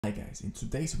Hi guys, in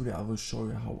today's video I will show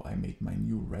you how I made my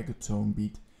new reggaeton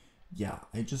beat. Yeah,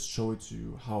 I just show it to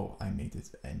you how I made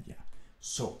it, and yeah.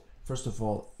 So, first of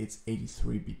all, it's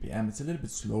 83 BPM. It's a little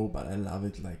bit slow, but I love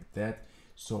it like that.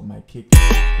 So my kick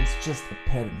is just a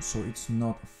pattern, so it's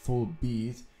not a full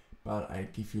beat, but I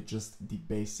give you just the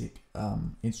basic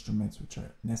instruments which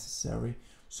are necessary.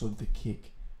 So the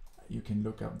kick, you can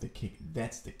look up the kick,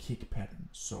 that's the kick pattern.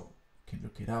 So you can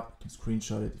look it up, you can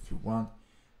screenshot it if you want.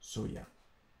 So yeah.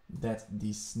 That's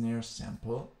the snare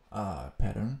sample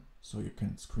pattern, so you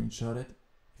can screenshot it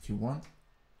if you want.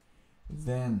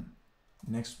 Then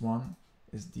next one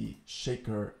is the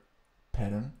shaker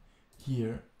pattern.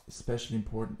 Here especially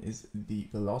important is the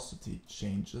velocity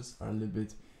changes are a little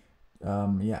bit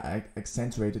I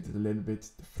accentuated it a little bit,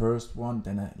 the first one,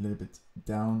 then a little bit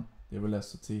down the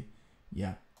velocity.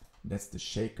 Yeah, that's the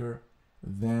shaker.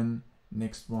 Then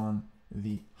next one,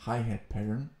 the hi-hat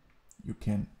pattern. You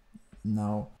can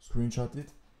now screenshot it.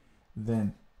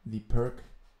 Then the perk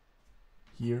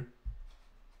here,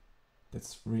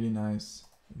 that's really nice.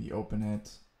 The open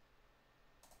hat,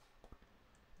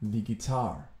 the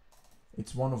guitar,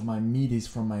 it's one of my midis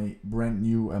from my brand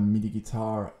new MIDI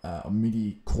guitar, a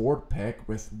MIDI chord pack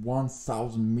with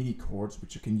 1000 MIDI chords,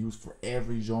 which you can use for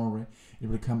every genre. It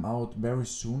will come out very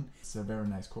soon. It's a very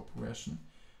nice chord progression.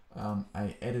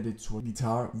 I added it to a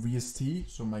guitar VST,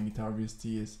 so my guitar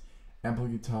VST is ample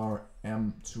guitar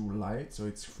M2 Lite, so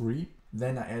it's free.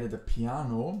 Then I added a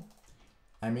piano.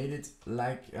 I made it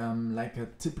like a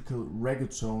typical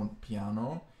reggaeton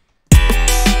piano. So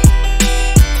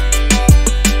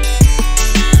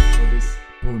this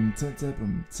boom ta ta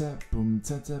boom ta boom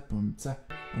ta ta boom ta.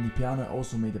 On the piano I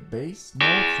also made a bass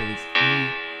note, so it's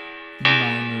E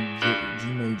minor, G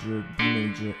major, D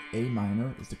major, A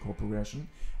minor is the chord progression.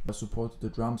 I supported the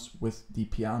drums with the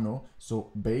piano,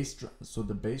 so so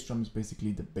the bass drum is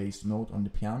basically the bass note on the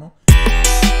piano,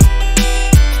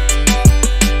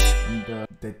 and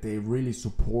that they really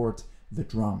support the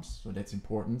drums, so that's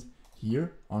important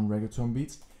here on reggaeton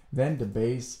beats. Then the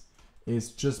bass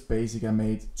is just basic. I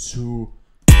made two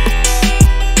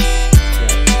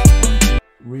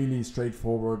really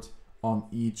straightforward on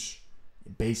each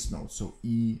bass note, so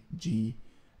E, G,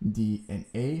 D and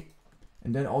A.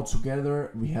 And then all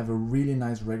together we have a really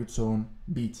nice reggaeton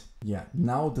beat. Yeah,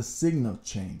 now the signal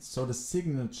chain. So the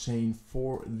signal chain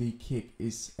for the kick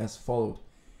is as followed.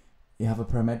 You have a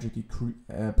parametric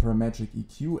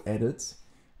EQ added.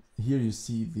 Here you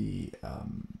see the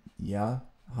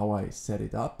how I set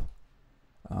it up.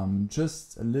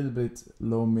 Just a little bit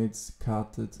low mids,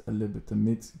 cutted a little bit the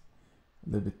mid, a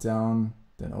little bit down,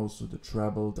 then also the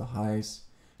treble, the highs,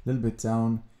 a little bit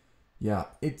down. Yeah,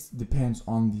 it depends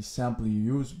on the sample you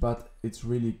use, but it's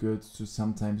really good to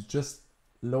sometimes just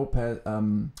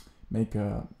make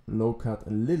a low cut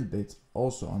a little bit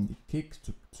also on the kick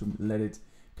to let it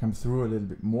come through a little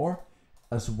bit more,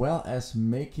 as well as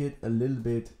make it a little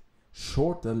bit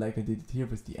shorter, like I did it here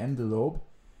with the envelope,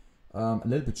 a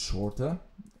little bit shorter.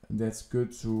 That's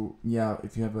good to,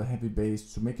 if you have a heavy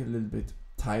bass, to make it a little bit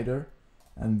tighter.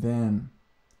 And then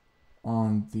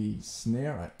on the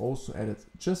snare I also added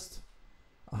just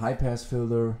a high pass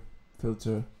filter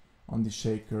on the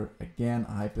shaker, again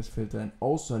a high pass filter, and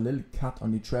also a little cut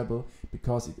on the treble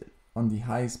because on the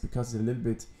highs, because it's a little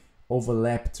bit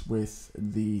overlapped with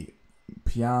the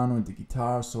piano and the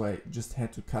guitar, so I just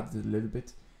had to cut it a little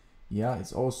bit. Yeah,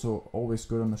 it's also always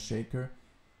good on the shaker.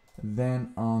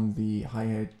 Then on the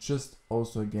hi-hat, just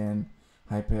also again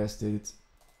high passed it,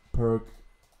 perk,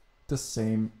 the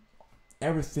same.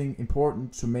 Everything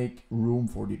important to make room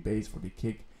for the bass, for the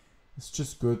kick. It's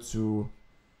just good to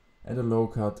add a low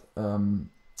cut, a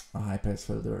high pass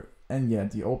filter, and yeah,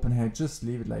 the open head, just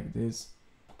leave it like this.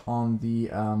 On the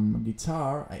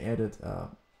guitar I added a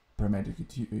parametric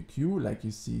EQ, like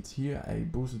you see it here. I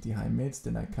boosted the high mids,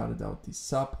 then I cut out the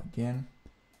sub again.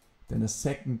 Then a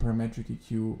second parametric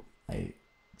EQ, I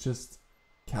just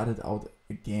cut it out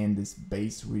again, this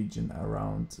bass region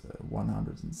around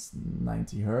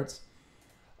 190 Hertz.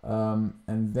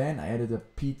 And then I added a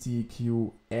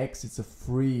PTEQ-X. It's a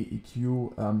free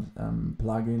EQ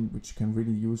plugin which you can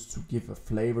really use to give a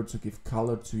flavor, to give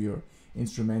color to your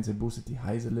instruments. I boosted the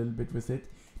highs a little bit with it.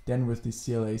 Then with the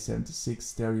CLA 76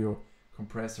 stereo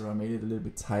compressor I made it a little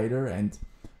bit tighter and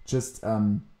just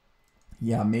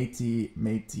made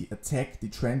the attack, the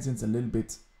transients a little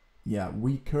bit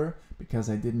weaker, because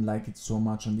I didn't like it so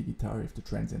much on the guitar if the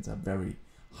transients are very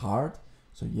hard.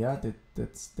 So yeah,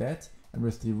 that's that. And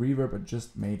with the reverb I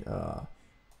just made a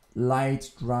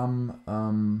light drum,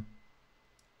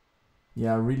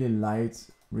 really light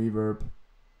reverb,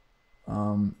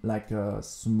 like a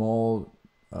small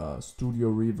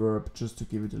studio reverb just to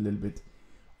give it a little bit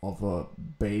of a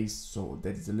bass, so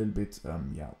that it's a little bit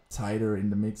yeah, tighter in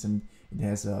the mix and it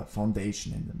has a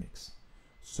foundation in the mix.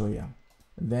 So yeah,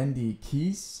 then the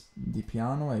keys, the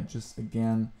piano, I just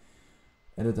again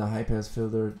added a high pass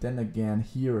filter. Then again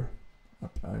here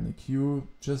in EQ,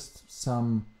 just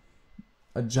some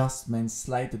adjustments,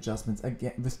 slight adjustments.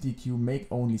 Again with the EQ, make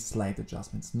only slight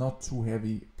adjustments, not too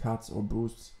heavy cuts or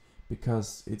boosts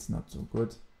because it's not so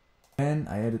good. Then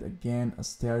I added again a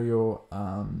stereo,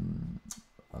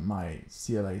 my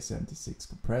CLA76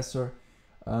 compressor.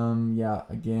 Yeah,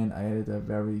 again I added a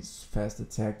very fast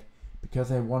attack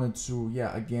because I wanted to,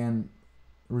 yeah, again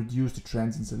reduce the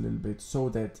transients a little bit so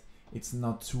that it's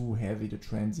not too heavy, the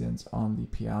transients on the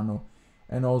piano,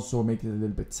 and also make it a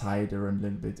little bit tighter and a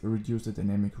little bit reduce the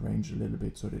dynamic range a little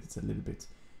bit so that it's a little bit,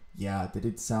 yeah, that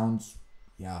it sounds,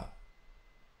 yeah,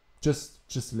 just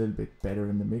a little bit better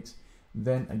in the mix.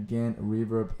 Then again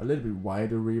reverb, a little bit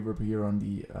wider reverb here on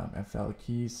the FL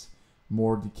keys,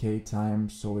 more decay time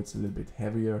so it's a little bit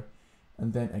heavier.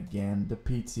 And then again the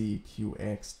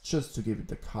PTQX just to give it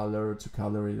the color, to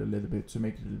color it a little bit, to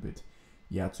make it a little bit,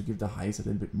 yeah, to give the highs a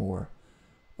little bit more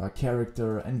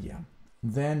character. And yeah,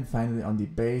 then finally on the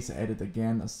bass I added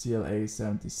again a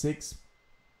CLA76,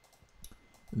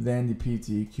 then the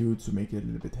PTQ to make it a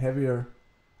little bit heavier.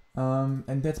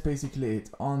 And that's basically it.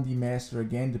 On the master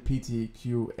again, the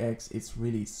PTQX, it's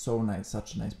really so nice,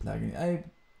 such a nice plugin. I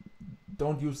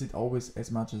don't use it always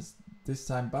as much as this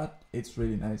time, but it's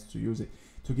really nice to use it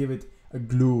to give it a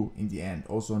glue in the end.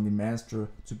 Also on the master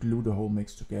to glue the whole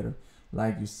mix together.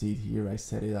 Like you see it here, I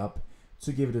set it up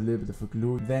to give it a little bit of a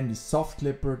glue. Then the soft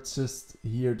clipper, just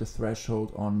here the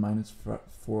threshold on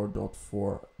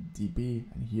 -4.4 dB,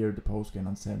 and here the post gain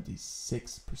on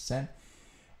 76%.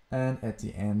 And at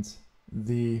the end,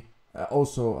 the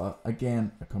also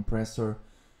again a compressor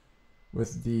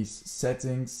with these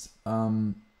settings.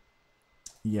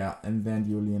 Yeah, and then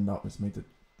the Boolean loudness made it,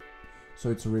 so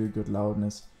it's a really good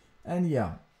loudness. And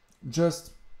yeah,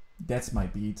 just that's my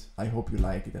beat. I hope you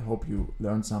like it. I hope you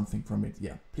learned something from it.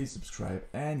 Yeah, please subscribe,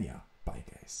 and yeah.